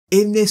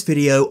In this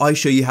video, I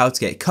show you how to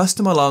get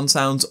custom alarm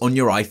sounds on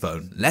your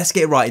iPhone. Let's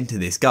get right into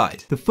this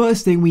guide. The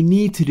first thing we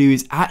need to do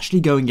is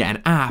actually go and get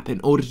an app in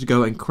order to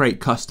go and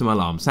create custom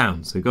alarm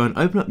sounds. So go and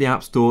open up the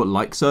App Store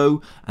like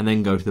so, and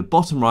then go to the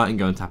bottom right and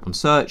go and tap on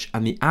search.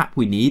 And the app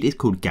we need is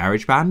called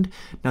GarageBand.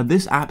 Now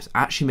this app's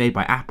actually made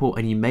by Apple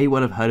and you may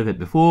well have heard of it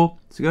before.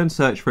 So go and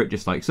search for it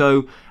just like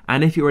so.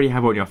 And if you already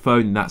have it on your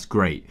phone, then that's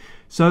great.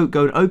 So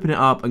go and open it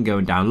up and go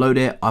and download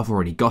it. I've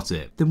already got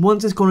it. Then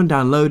once it's gone and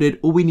downloaded,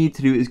 all we need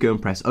to do is go and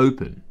press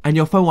open. And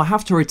your phone will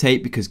have to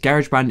rotate because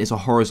GarageBand is a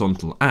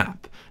horizontal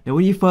app. Now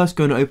when you first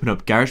go and open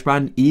up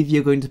GarageBand, either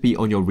you're going to be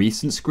on your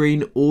recent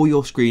screen or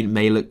your screen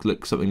may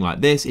look something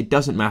like this. It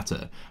doesn't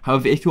matter.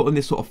 However, if you're on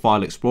this sort of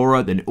file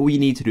explorer, then all you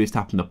need to do is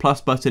tap on the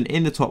plus button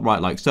in the top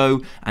right like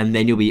so, and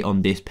then you'll be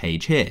on this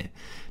page here.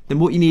 Then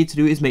what you need to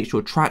do is make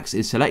sure tracks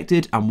is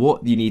selected, and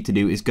what you need to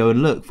do is go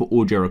and look for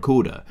audio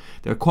recorder.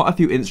 There are quite a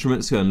few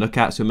instruments to go and look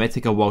at, so it may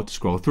take a while to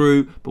scroll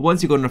through, but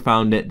once you've gone and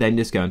found it, then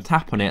just go and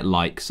tap on it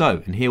like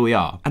so, and here we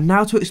are. And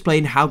now to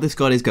explain how this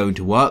guide is going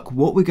to work,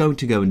 what we're going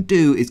to go and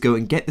do is go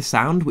and get the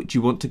sound which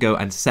you want to go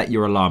and set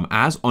your alarm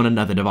as on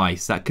another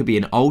device. That could be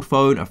an old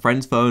phone, a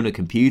friend's phone, a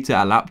computer,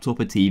 a laptop,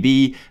 a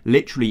TV,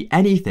 literally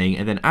anything.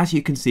 And then as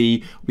you can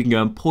see, we can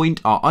go and point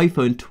our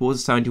iPhone towards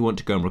the sound you want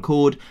to go and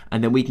record,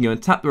 and then we can go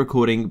and tap the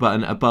recording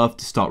button above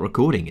to start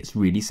recording. It's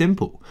really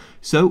simple.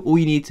 So all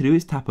you need to do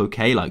is tap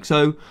OK like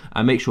so,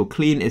 and make sure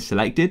clean is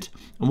selected.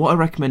 And what I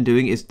recommend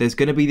doing is there's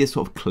going to be this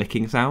sort of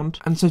clicking sound,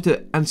 and so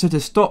to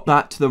stop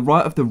that, to the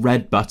right of the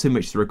red button,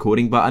 which is the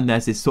recording button,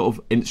 there's this sort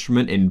of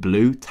instrument in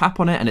blue. Tap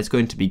on it and it's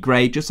going to be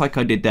grey, just like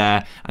I did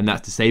there, and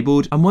that's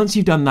disabled. And once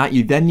you've done that,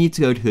 you then need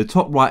to go to the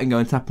top right and go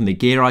and tap on the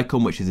gear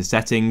icon, which is the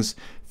settings.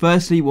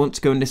 Firstly, you want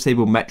to go and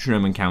disable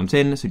metronome and count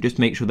in, so just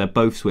make sure they're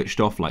both switched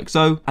off like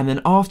so. And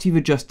then after you've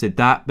adjusted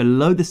that,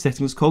 below the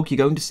settings cog, you're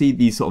going to see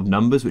these sort of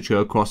numbers which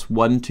go across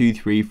 1, 2,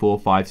 3, 4,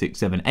 5, 6,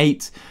 7,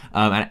 8,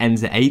 and it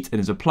ends at 8, and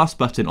there's a plus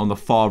button on the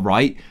far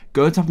right.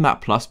 Go and tap on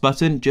that plus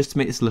button just to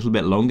make this a little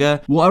bit longer.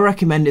 What I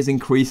recommend is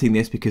increasing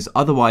this because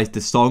otherwise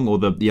the song or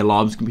the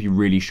alarms can be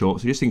really short,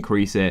 so just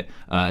increase it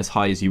as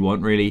high as you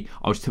want really.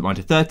 I'll just put mine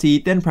to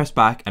 30, then press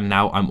back, and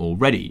now I'm all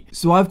ready.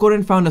 So I've gone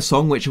and found a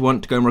song which I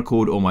want to go and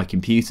record on my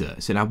computer.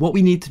 So now what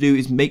we need to do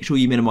is make sure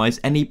you minimize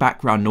any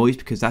background noise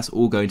because that's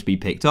all going to be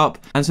picked up.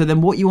 And so then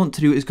what you want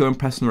to do is go and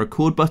press on the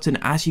record button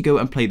as you go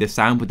and play the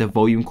sound with the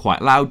volume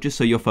quite loud, just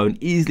so your phone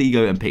easily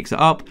go and picks it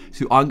up.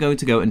 So I'm going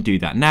to go and do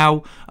that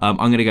now. I'm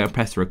going to go and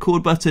press the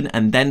record button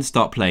and then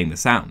start playing the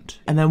sound.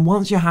 And then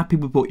once you're happy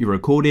with what you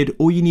recorded,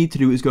 all you need to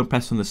do is go and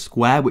press on the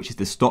square, which is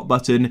the stop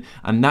button,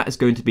 and that is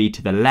going to be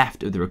to the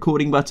left of the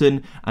recording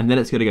button, and then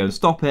it's going to go and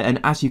stop it. And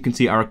as you can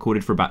see, I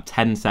recorded for about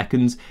 10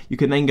 seconds. You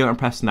can then go and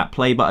press on that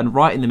play button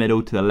right in the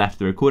middle to the left of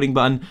the recording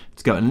button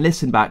to go and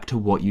listen back to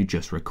what you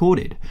just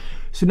recorded.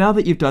 So now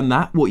that you've done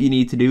that, what you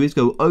need to do is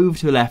go over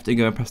to the left and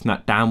go and press on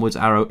that downwards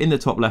arrow in the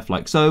top left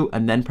like so,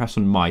 and then press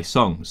on My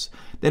Songs.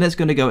 Then it's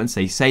going to go and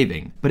say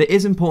saving. But it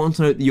is important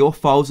to note that your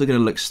files are going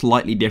to look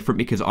slightly different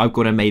because I've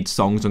gone and made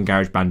songs on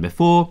GarageBand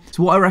before.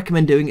 So what I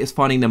recommend doing is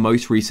finding the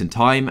most recent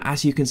time.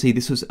 As you can see,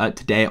 this was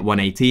today at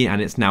 1:18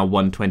 and it's now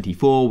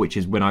 1:24, which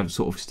is when I've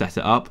sort of set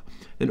it up.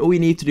 Then all you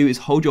need to do is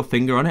hold your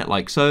finger on it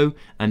like so,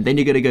 and then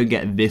you're going to go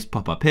get this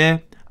pop up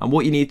here. And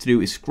what you need to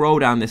do is scroll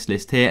down this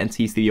list here and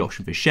see the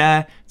option for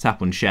share,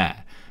 tap on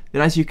share.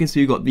 Then as you can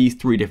see, you've got these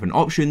three different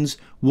options.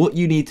 What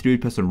you need to do is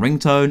press on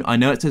ringtone. I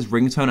know it says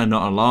ringtone and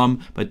not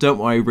alarm, but don't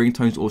worry,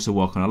 ringtones also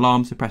work on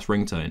alarm, so press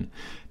ringtone.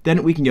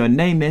 Then we can go and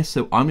name this,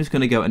 so I'm just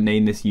going to go and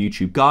name this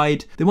YouTube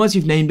guide. Then once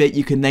you've named it,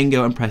 you can then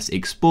go and press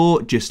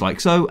export, just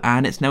like so,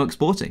 and it's now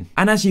exporting.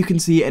 And as you can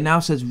see, it now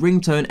says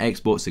ringtone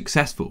export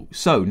successful.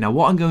 So now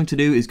what I'm going to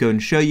do is go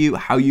and show you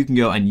how you can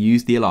go and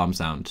use the alarm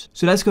sound.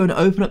 So let's go and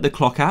open up the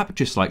clock app,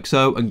 just like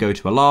so, and go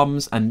to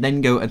alarms, and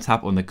then go and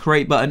tap on the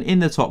create button in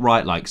the top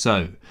right, like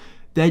so.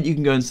 Then you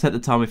can go and set the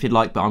time if you'd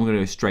like, but I'm going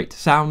to go straight to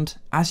sound.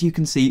 As you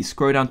can see,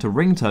 scroll down to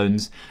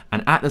ringtones,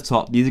 and at the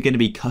top, these are going to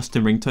be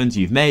custom ringtones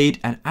you've made.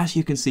 And as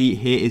you can see,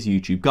 here is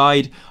YouTube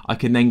Guide. I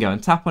can then go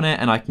and tap on it,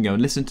 and I can go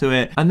and listen to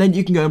it. And then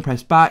you can go and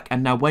press back,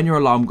 and now when your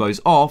alarm goes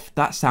off,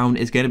 that sound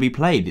is going to be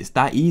played. It's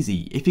that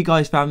easy. If you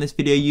guys found this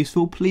video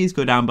useful, please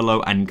go down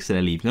below and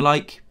consider leaving a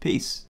like. Peace.